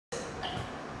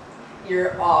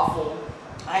You're awful.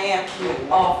 I am. You're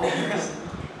an awful person.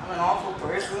 I'm an awful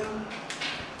person.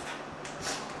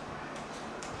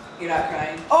 You're not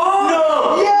crying. Oh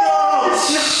no!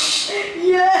 Yes! No.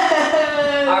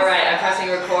 Yes! Alright, I'm pressing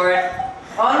record.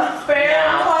 Unfair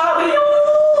Now. Bobby.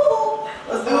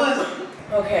 Let's do this.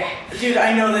 Okay. Dude,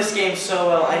 I know this game so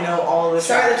well. I know all this.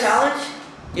 Start the challenge?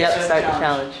 Yep, Start start the the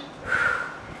challenge.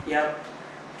 Yep.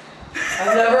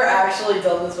 I've never actually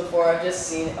done this before. I've just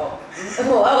seen it. Oh.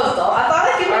 Well, that was dumb. I thought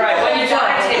I could make Alright, the when full you jump.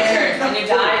 die, take turns. When you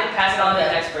die, pass it on to the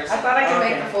next I person. thought I could Okay.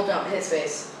 make the full jump. His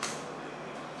face.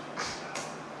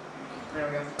 There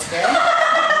we go. Okay.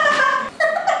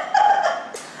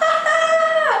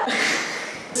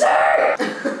 Sir!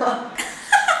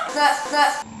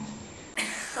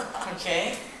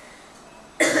 Okay.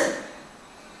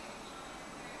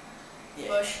 Yeah.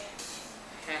 Push.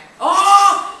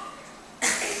 Oh!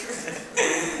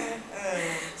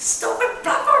 Stupid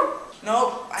platform!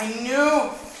 Nope, I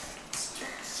knew.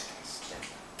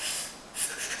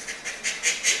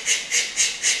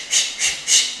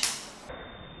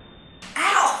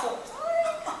 Ow!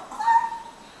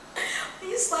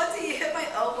 You slapped it, you hit my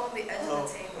elbow on the edge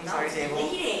of the table. I'm Now sorry, it's table.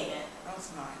 bleeding. No,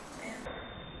 it's not.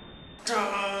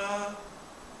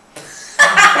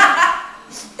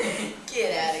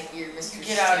 Get out of here, Mr.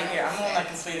 Get out of here. I'm the one that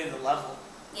completed the level.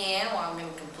 Yeah, well, I'm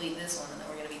gonna complete this one and then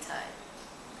we're gonna be tied.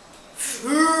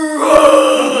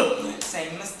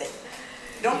 Same mistake.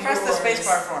 Don't press the space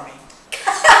bar for me.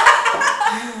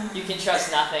 You can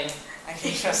trust nothing. I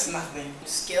can trust nothing.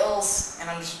 Skills. And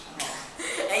I'm just.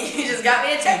 Oh. And you just got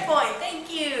me a checkpoint.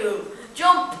 Thank you.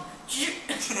 Jump.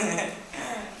 Thanks.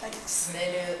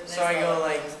 So I go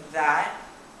like that,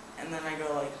 and then I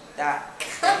go like that.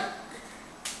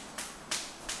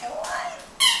 What?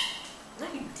 No,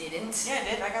 you didn't. Yeah, I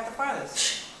did. I got the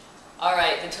farthest.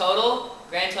 Alright, the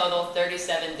grand total,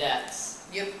 37 deaths.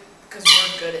 Yep, because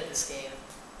we're good at this game.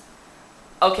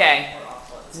 Okay, We're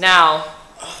awful at this now,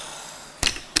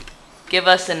 give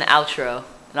us an outro.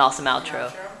 An awesome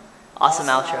outro. Awesome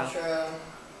outro.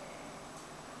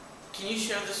 Can you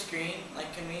show the screen?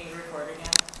 Like, can we record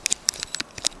again?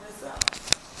 What is that?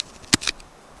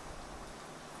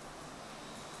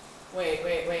 Wait.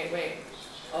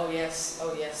 Oh yes.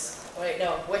 Wait,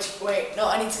 no. Wait, no,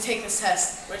 I need to take this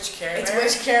test. Which Care It's Bear?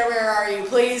 which Care Bear are you?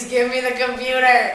 Please give me the computer.